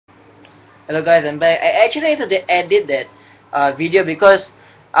Hello guys, I'm back. I actually need to edit that video because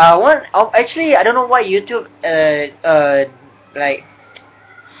actually I don't know why YouTube like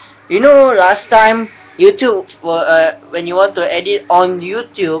last time YouTube when you want to edit on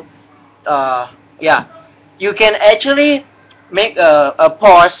YouTube yeah, you can actually make a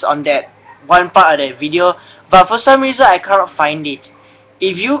pause on that one part of the video, but for some reason I cannot find it.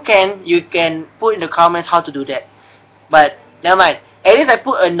 If you can put in the comments how to do that. But never mind. At least I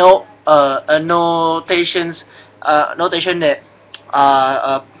put a note, notation that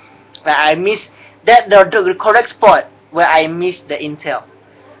I missed that the correct spot where I missed the intel.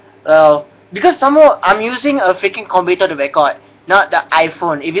 Because somehow I'm using a freaking computer to record, not the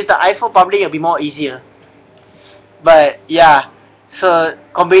iPhone. If it's the iPhone, probably it'll be more easier. But yeah, so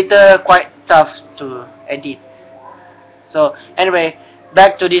computer quite tough to edit. So anyway,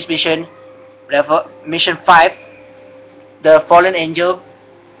 back to this mission, mission 5, the fallen angel.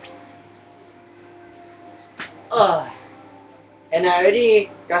 And I already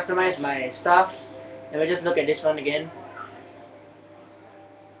customized my stuff. Let me just look at this one again.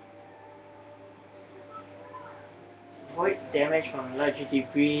 Avoid damage from large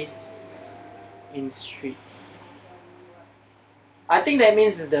debris in streets. I think that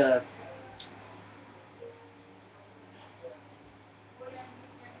means the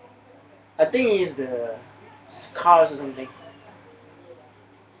it's the cars or something.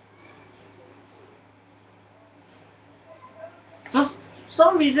 For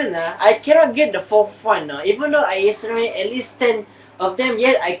some reason, I cannot get the fourth one. Even though I estimate at least 10 of them,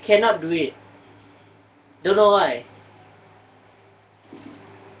 yet I cannot do it. Don't know why.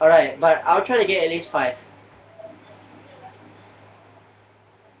 Alright, but I'll try to get at least 5.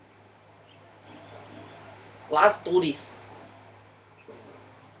 Last do this.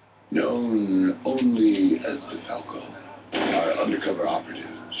 Known only as the Falco, our undercover operative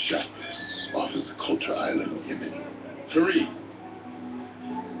shot this off the Culture Island, Yemen. Free.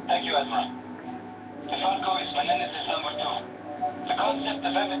 Thank you, Admiral. The Falco is Menendez's number 2. The concept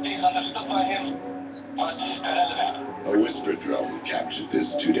of empathy is understood by him, but irrelevant. A whisper drone captured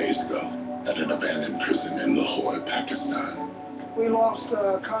this 2 days ago at an abandoned prison in Lahore, Pakistan. We lost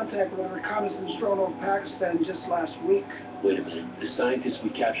contact with a reconnaissance drone over Pakistan just last week. Wait a minute. The scientists we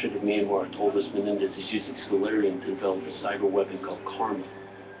captured in Myanmar told us Menendez is using Stellarium to develop a cyber weapon called Karma.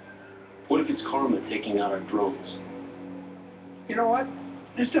 What if it's Karma taking out our drones? You know what?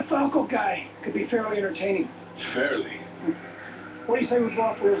 This DeFalco guy could be fairly entertaining. Fairly? What do you say we blow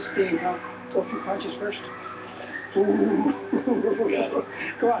off a little steam, huh? Go a few punches first? Ooh.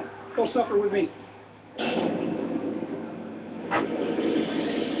 Come on, go suffer with me.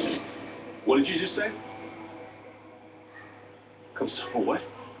 What did you just say? Come suffer what?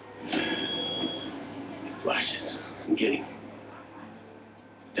 These flashes. I'm getting.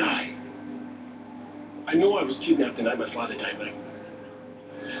 Die. I know I was kidnapped the night my father died, but I've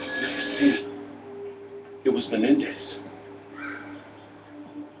never seen it. It was Menendez.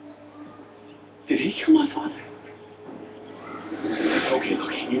 Did he kill my father? Okay,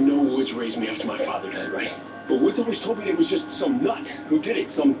 you know Woods raised me after my father died, right? But Woods always told me it was just some nut who did it,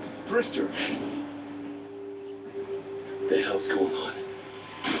 some drifter. What the hell's going on?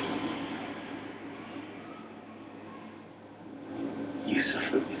 You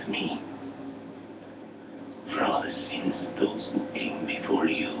suffer with me for all the sins of those who came before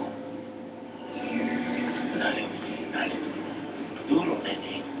you.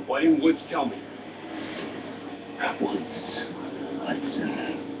 Why didn't Woods tell me? Woods, Hudson,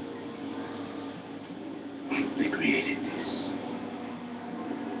 they created this.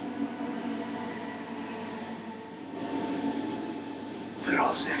 For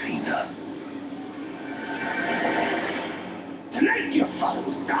Josefina. Tonight your father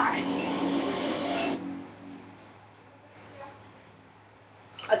will die.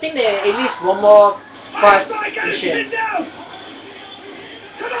 I think there at least one more fast mission.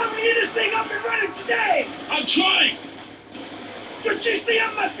 Come on, we need this thing up and running today! I'm trying! Your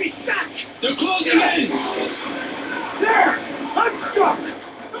GCM must be stuck! They're closing in! There! I'm stuck!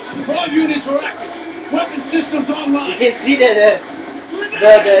 5 units are active. Weapon systems online. You can see that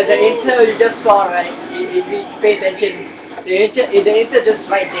the intel you just saw, right? If you pay attention, the intel just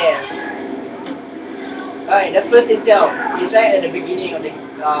right there. Alright, the first intel is right at the beginning of the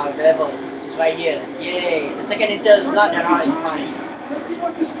level. It's right here. Yay! The second intel is not that hard to find. Let's see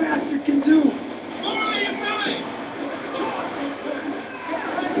what this bastard can do! What are you doing?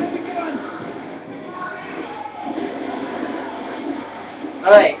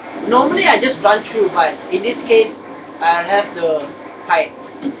 Alright, normally I just run through, but in this case, I'll have to hide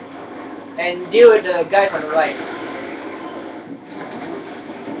and deal with the guys on the right.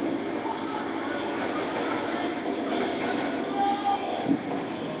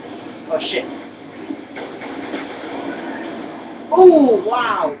 Oh shit. Oh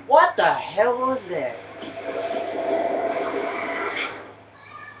wow, what the hell was that?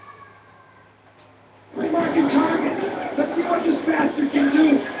 We're marking target. Let's see what this bastard can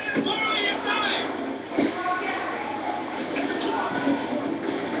do.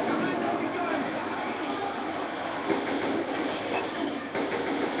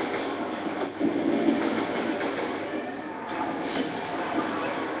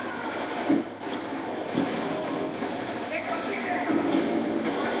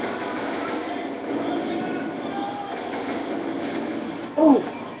 Oh,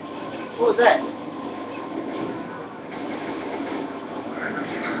 what was that?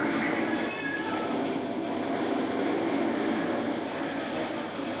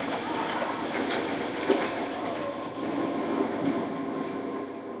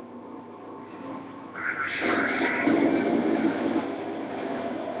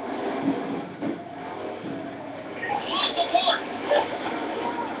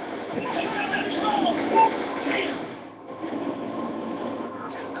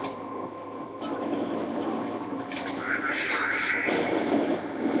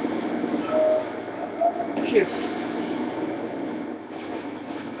 Shit.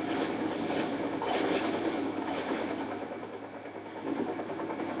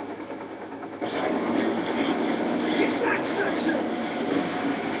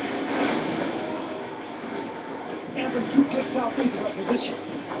 Amber 2 kicks southeast of our position.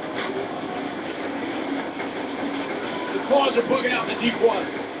 The claws are bugging out in the deep water.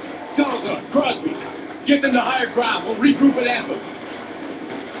 Salazar, Crosby, get them to higher ground. We'll regroup at Anthem.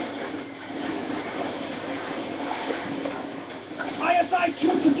 ISI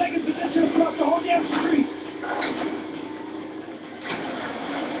troops are taking position across the whole damn street.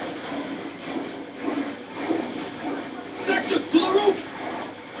 Section, to the roof!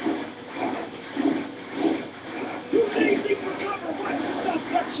 Use anything for cover. Watch yourself,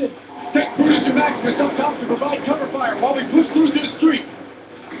 section. Take Brutus and Maximus up top to provide cover fire while we push through to the street.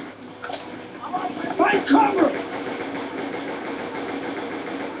 Find cover.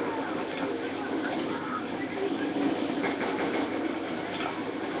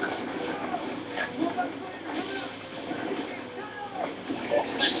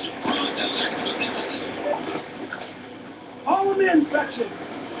 Haul them in, section.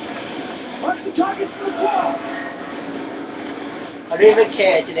 Mark the targets for the wall. I don't even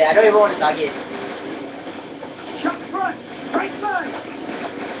care today. I don't even want to target. Shut front. Right side.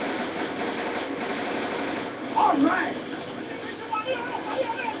 All right.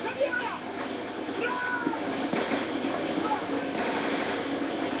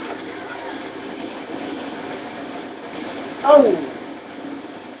 Oh!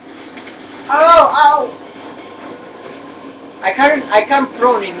 Ow! Ow! I can't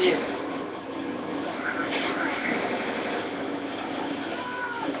prone in this.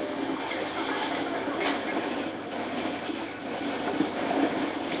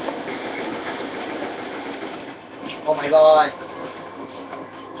 Oh my god.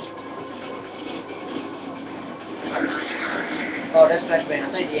 Oh, that's flashbang. I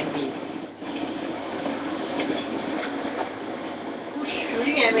thought it's the enemy. Who's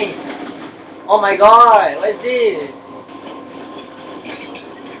shooting at me? Oh my god, what is this?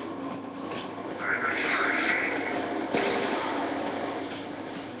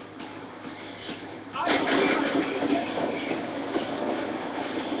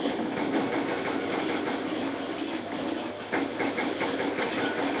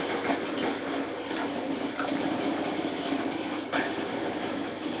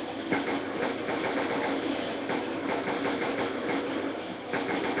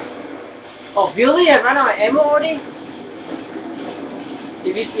 Oh really? I ran out of ammo already?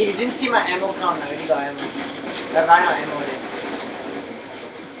 If you didn't see my ammo count, I already got ammo. I ran out of ammo already.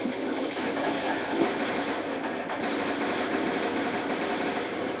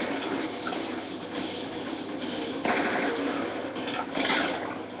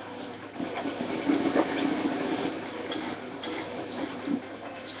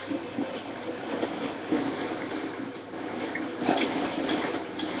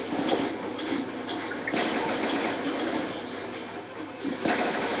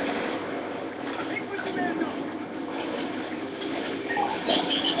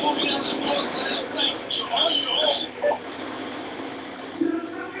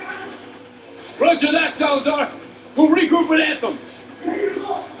 Roger that, Salazar. We'll regroup at Anthem.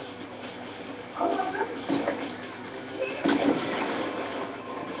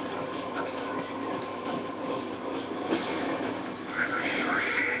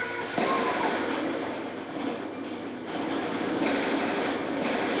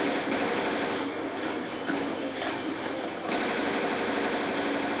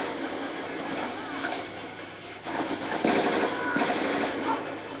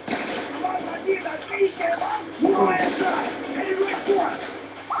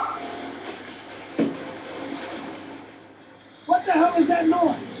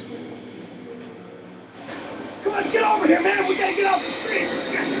 Get off the street!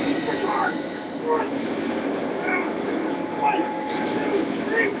 Push hard! One, two,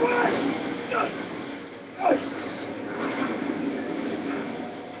 three, five!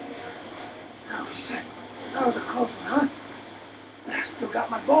 Oh, shit. That was a close one, huh? I still got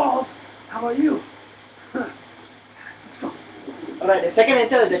my balls. How about you? Huh. Let's go. Alright, the second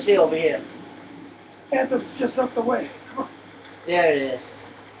intel is actually over here. Anthem's just up the way. Come on. There it is.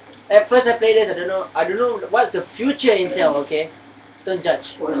 At first I played this, I don't know what's the future intel, okay? Don't judge.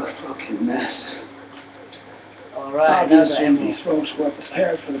 What a fucking mess. Alright, now the Obviously, ammo. these folks were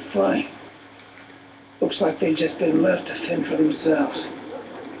prepared for the fight. Looks like they've just been left to fend for themselves.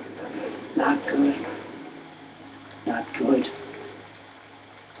 Not good. Not good.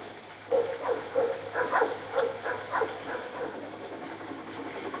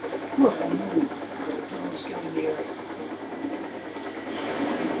 Look, I move. The drones get in the air.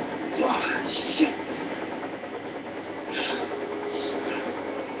 Oh, shit.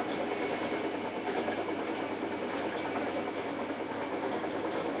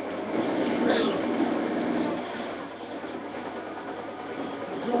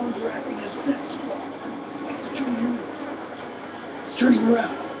 The drones are acting as death squad. Executing units. It's turning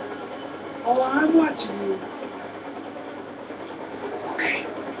around. Oh, I'm watching you. Okay,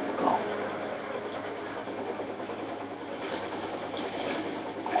 go.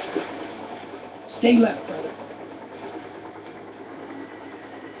 Stay left, brother.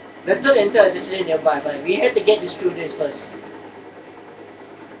 The third intel is actually nearby, but we have to get this through this first.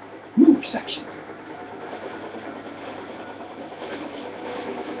 Move, section.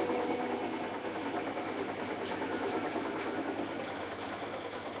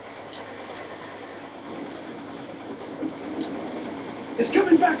 It's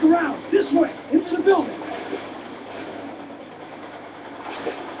coming back around. This way. Into the building.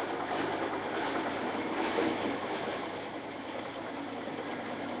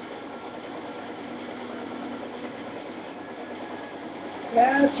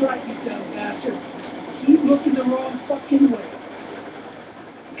 That's right, you dumb bastard. Keep looking the wrong fucking way.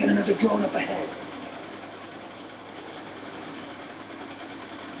 Get another drone up ahead.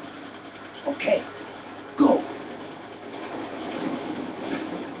 Okay, go.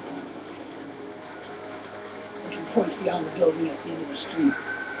 Entry points beyond the building at the end of the street.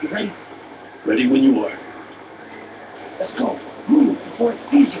 You ready? Ready when you are. Let's go. Move before it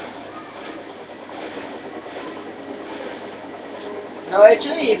sees you. Now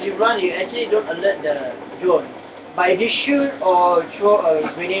actually if you run you actually don't alert the drone. But if you shoot or throw a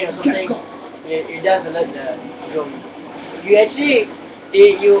grenade or something, it does alert the drone. You actually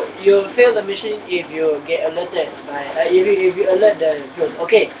you fail the mission if you get alerted by if you alert the drone.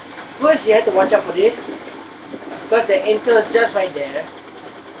 Okay, first you have to watch out for this because the intel is just right there.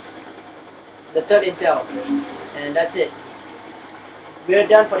 The third intel, and that's it. We're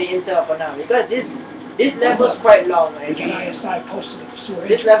done for the intel for now because this level's quite long. We got ISI posted at the sewer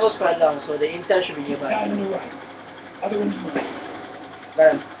This entrance. level's quite long, so the intel should be Guy nearby. on the right. Other one's right.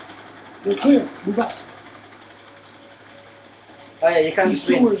 But You're clear. Move up. oh yeah, you can't These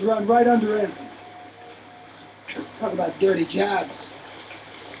sprint. sewers run right under it. Talk about dirty jobs.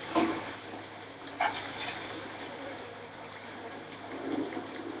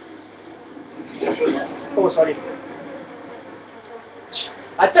 Oh, sorry.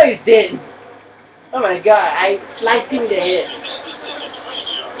 I thought he's dead. Oh my god, I sliced him in the head.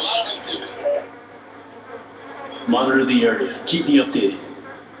 Monitor the area. Keep me updated.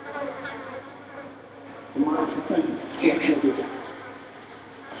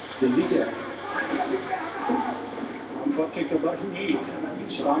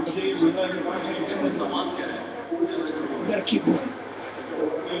 We gotta keep moving.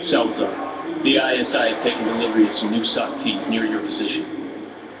 Salvatore, the ISI have taken delivery of some new SOC teeth near your position.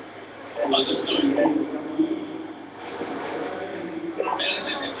 Understood.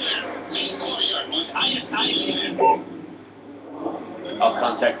 This is here. Please call me up once ISI is here. I'll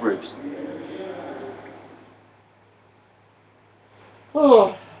contact Riggs.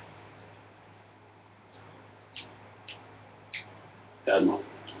 Oh. Admiral,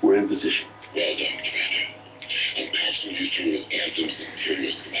 we're in position. Well done, Commander. I'm passing you through with Anthem's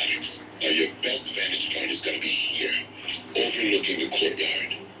interior schematics. Now your best vantage point is going to be here, overlooking the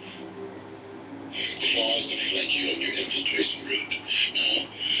courtyard. Claws will flank you on your infiltration route. Now,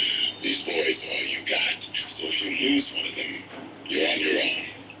 these boys are all you got, so if you lose one of them, you're on your own.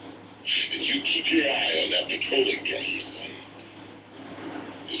 And you keep your eye on that patrolling drum, son.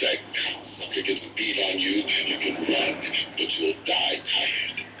 If that cocksucker gets a beat on you, you can run, but you'll die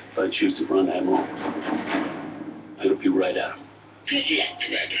tired. If I choose to run, Admiral, it'll be right at him. Good luck,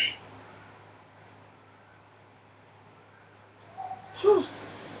 Commander.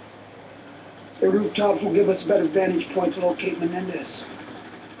 The rooftops will give us a better vantage point to locate Menendez.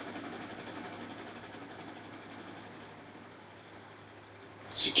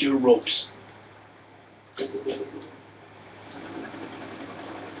 Secure ropes.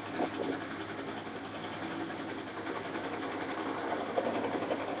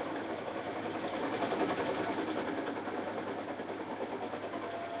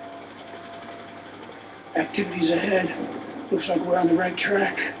 Activities ahead. Looks like we're on the right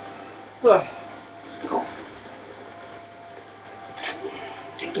track. Huh.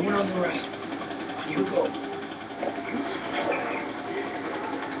 Take the one on the right. You go.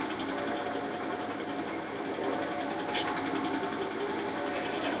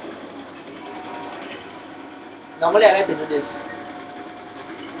 Normally I like to do this.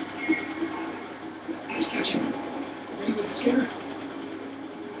 Ready with the scanner?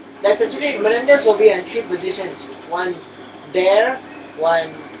 That's actually, Menendez will be in 3 positions. One there,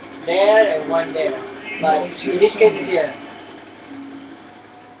 and one there. But in this case it's here.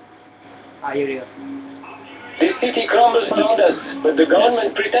 Here we go. This city crumbles around us, but the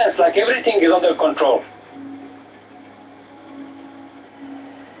government pretends like everything is under control.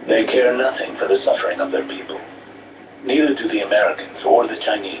 They care nothing for the suffering of their people. Neither do the Americans or the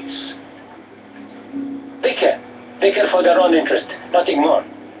Chinese. They care. They care for their own interest, nothing more.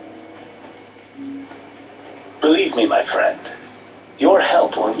 Believe me, my friend, your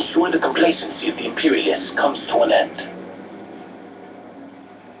help will ensure the complacency of the imperialists comes to an end.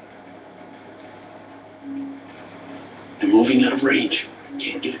 They're moving out of range.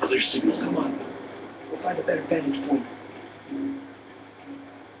 Can't get a clear signal. Come on. We'll find a better vantage point.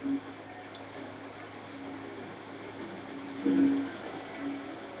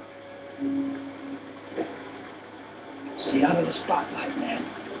 Stay out of the spotlight, man.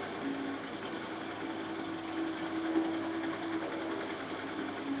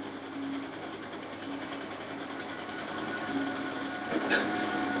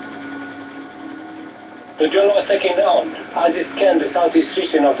 The drone was taken down as it scanned the southeast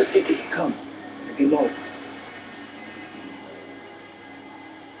region of the city. Come. Below.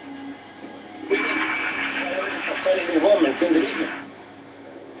 Evidence of Chinese involvement in the region.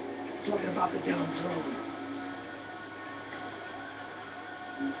 Talking about the down drone.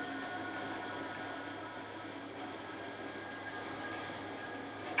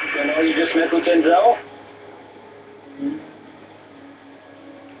 You know, you just met Lieutenant Zhao?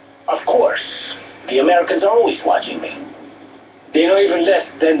 Of course. The Americans are always watching me. They know even less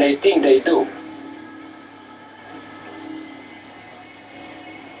than they think they do.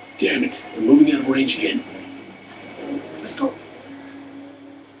 Damn it, they're moving out of range again. Let's go.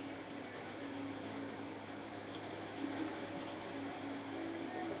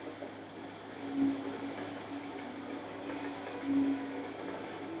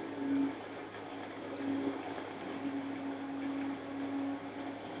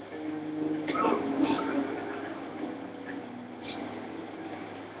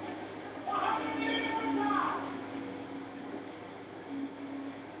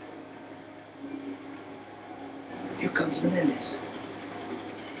 Here comes Menendez.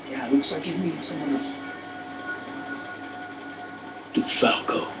 Yeah, looks like he's meeting someone else.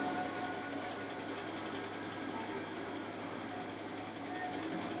 Falco.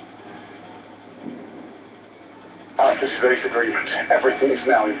 After today's agreement, everything is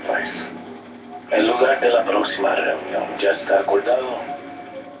now in place. El lugar de la próxima reunión ya está acordado.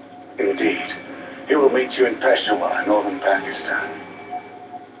 Indeed. He will meet you in Peshawar, northern Pakistan.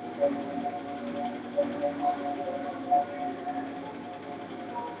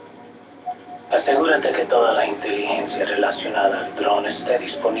 Asegúrate que toda la inteligencia relacionada al dron esté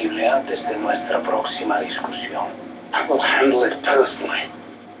disponible antes de nuestra próxima discusión. I will handle it personally.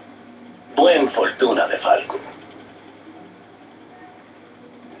 Buen fortuna de Falco.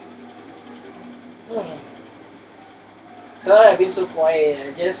 So I've been so quiet,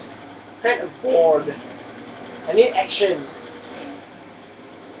 I just kind of bored. I need action.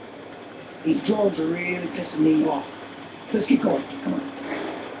 These drones are really pissing me off. Let's keep going. Come on.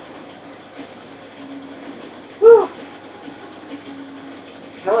 Whew.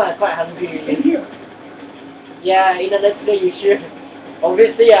 No, I'm quite hungry. In here. Yeah, in a let's play you should.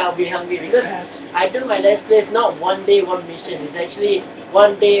 Obviously I'll be hungry because Pass. I do my let's play, it's not one day one mission, it's actually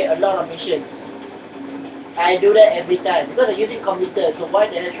one day a lot of missions. I do that every time because I'm using computer, so why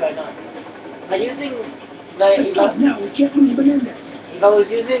the hell should I not? If I'm using like Let's go now. We can't lose Menendez. if I was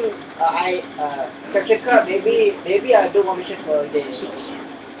using capture card, maybe I'll do one mission for a day. Salazar,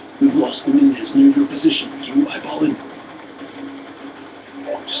 we've lost Menendez near your position. You eyeball him.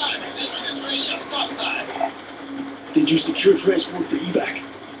 John, send me the train to the south side. Did you secure transport for evac?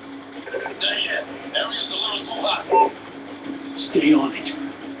 Not yet. Area's a little too hot. Stay on it.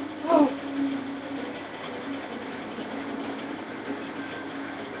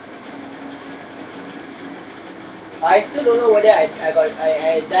 I still don't know whether I got one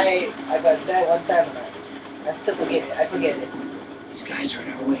time or not. I forget it. These guys are on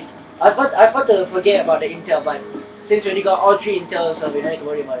our way. I thought to forget about the intel, but since we already got all 3 intel, so we don't need to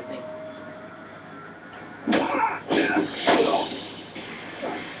worry about a thing.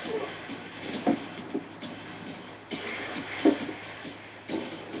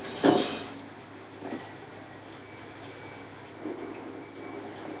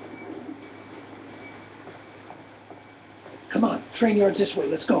 Come on, train yard's this way.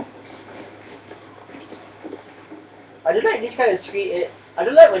 Let's go. I don't like this kind of screen. I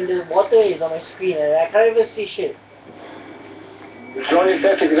don't like when the water is on my screen and I can't even see shit. The drone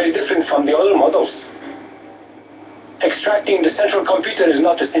itself is very different from the other models. Extracting the central computer is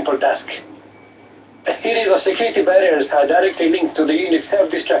not a simple task. A series of security barriers are directly linked to the unit's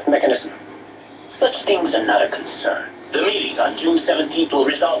self-destruct mechanism. Such things are not a concern. The meeting on June 17th will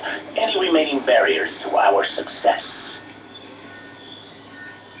resolve any remaining barriers to our success.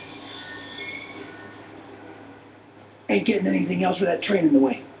 Ain't getting anything else with that train in the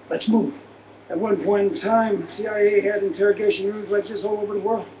way. Let's move. At one point in time, CIA had interrogation rooms like this all over the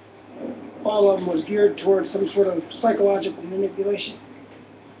world. All of them was geared towards some sort of psychological manipulation.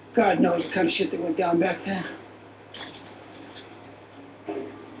 God knows the kind of shit that went down back then.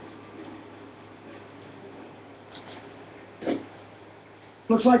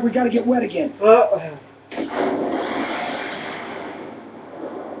 Looks like we gotta get wet again.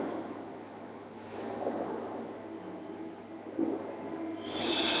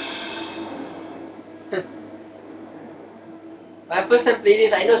 When I first time play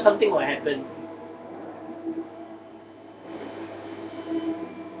this, I know something will happen.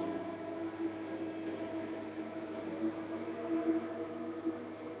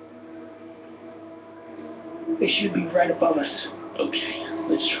 They should be right above us. Okay,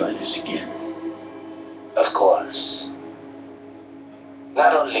 let's try this again. Of course.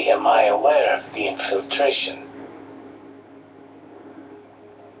 Not only am I aware of the infiltration,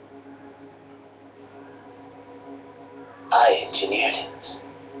 I engineered it.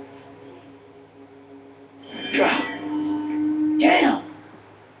 God. Damn!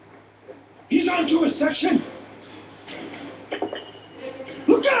 He's onto a section.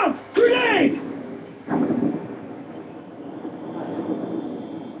 Look out! Grenade!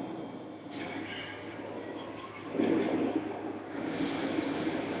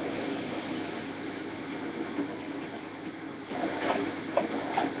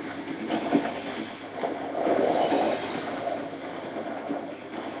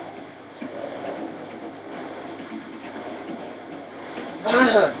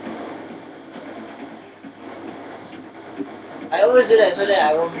 I always do that so that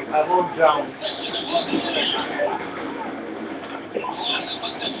I won't drown.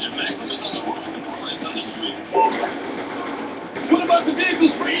 What about the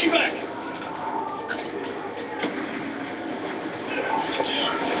vehicles for evac?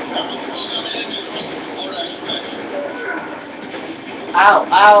 Ow,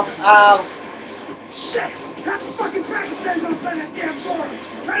 ow, ow. Shit! Half the fucking Pakistan's on that damn floor!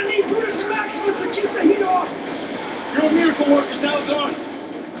 I need Brutus and Maximus to keep the heat off! Your miracle work is now done.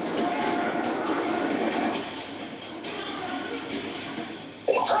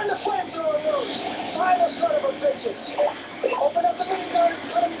 Turn the flamethrower loose! Fire those son of a bitches! Open up the minigun and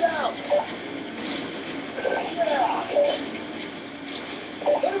put them down! Yeah!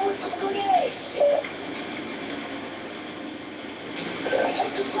 Hit them with some grenades!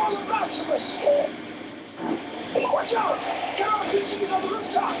 Take control of Maximus! Watch out! Get RPGs on the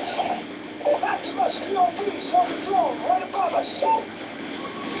rooftops! Maximus, POVs on the drone right above us!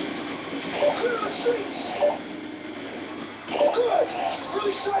 Clear the streets! Good!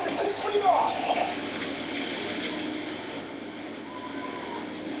 Really starting to piss me off!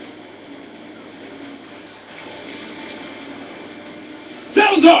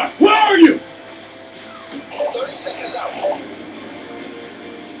 Salazar, where are you? 30 seconds out!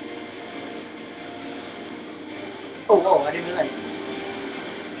 Oh, whoa, I didn't realize.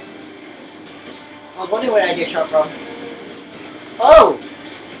 I was wondering where I get shot from. Oh!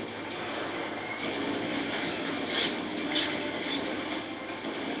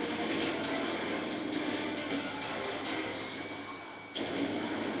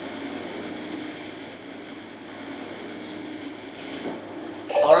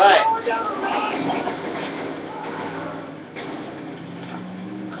 Alright.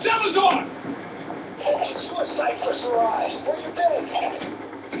 Salazar! Suicide for Sarai. Where you been?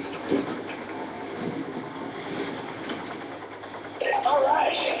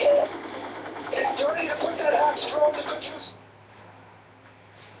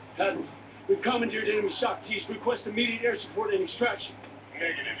 shock T's. Request immediate air support and extraction.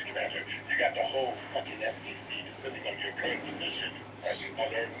 Negative, Commander. You got the whole fucking SEC descending on your current position. As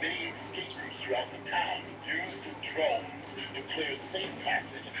there are many escape routes throughout the town. Use the drones to clear safe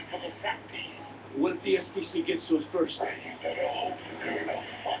passage for the SOCTs. What if the SPC gets to us first? You better hope that they're in a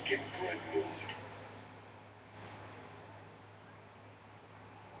fucking good mood.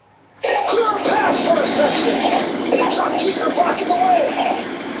 Clear a path for a section! SOCTs are blocking the way!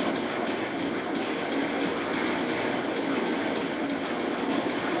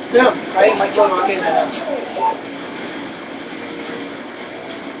 Yeah, right, my phone working now.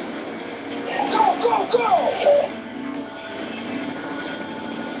 Go, go, go!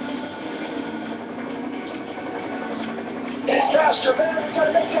 Faster, man! We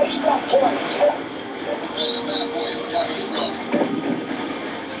gotta make those stop points!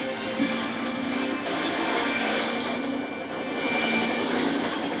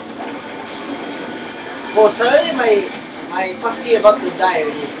 Oh, suddenly my Sakti about to die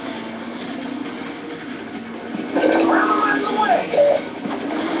already. Out of the way!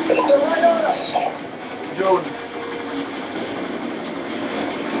 They're right on us! Drone.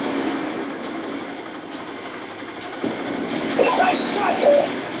 Nice shot!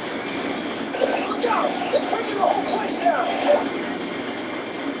 Look out! They're bringing the whole place down!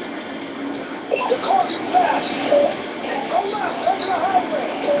 They're causing fast! Go left! Go to the highway!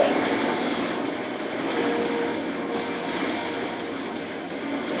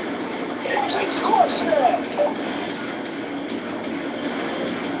 Change course, man!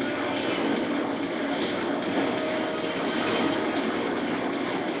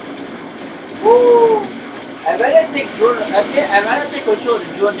 Woo! I better take drone. I better take control of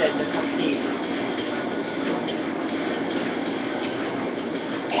the drone than the Sakti.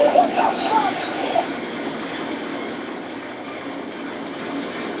 What the fuck?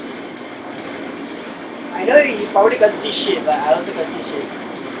 I know you probably can't see shit, but I also can see shit.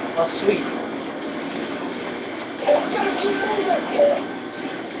 Oh, sweet. Gotta keep moving!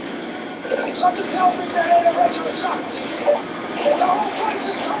 Something tells me that ain't a regular shot. The whole place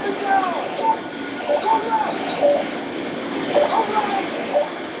is coming down! Go left! Go right!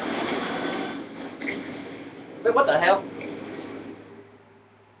 Wait, what the hell?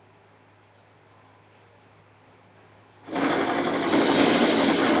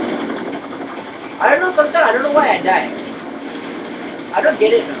 I don't know, sometimes I don't know why I die. I don't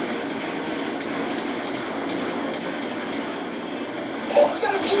get it now.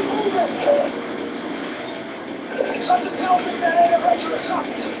 Gotta keep moving! Something tells me that ain't a regular shot.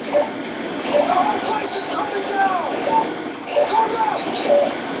 The whole place is coming down! Go left! Go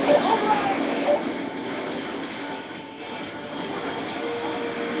right!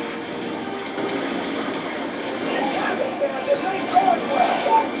 Damn it, man! This ain't going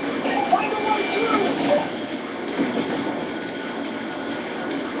well! Find a way through!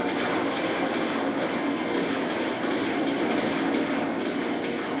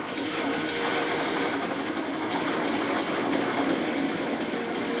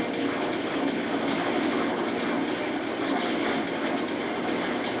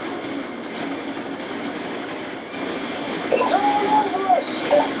 They're all over us!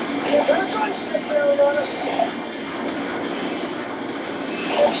 There's a gunship bearing on us!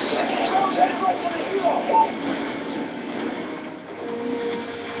 Oh shit! Drone's headed right for the helo!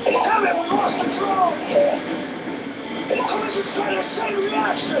 Damn it! We lost the drone! Collision's trying to chain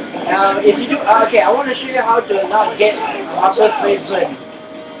reaction! Now, if you do, okay, I want to show you how to not get upper face burn.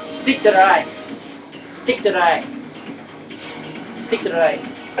 Stick to the right. Stick to the right. Stick to the right.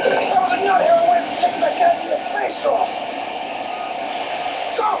 There's another here away from taking that guy's face off!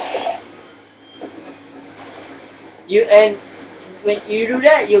 Go! You and when you do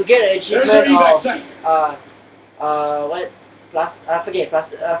that, you'll get an There's achievement an evac of site. what? Plus, I forget. Plus,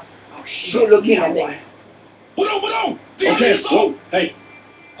 Oh, good looking, I now think. what? Okay, whoa, hey,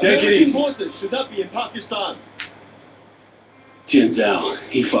 take it easy. Forces should not be in Pakistan. Jian Zhao,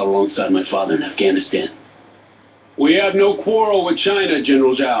 he fought alongside my father in Afghanistan. We have no quarrel with China,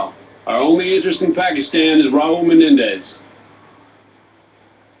 General Zhao. Our only interest in Pakistan is Raul Menendez.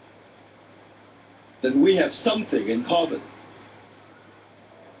 Then we have something in common.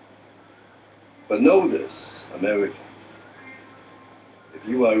 But know this, America. If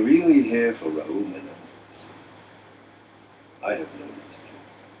you are really here for Raul Menendez, I have no need to kill.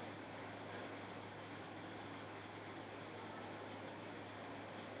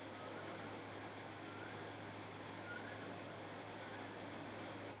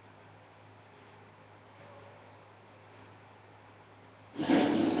 I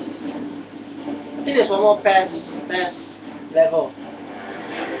think there's one more pass level.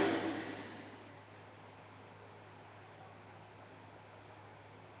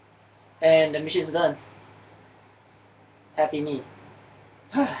 And the mission's done. Happy me.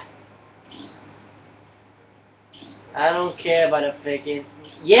 I don't care about the freaking...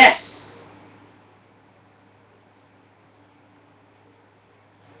 Yes!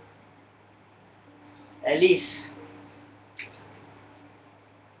 At least.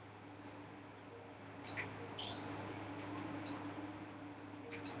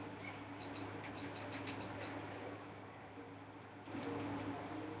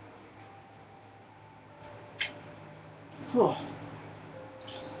 Whew.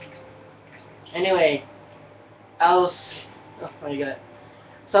 Anyway, oh my god.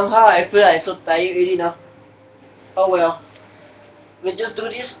 Somehow I feel like so tired really now. Oh well. We'll just do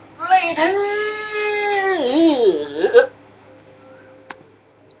this later.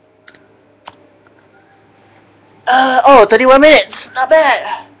 Oh, 31 minutes. Not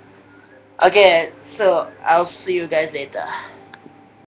bad. Okay, so I'll see you guys later.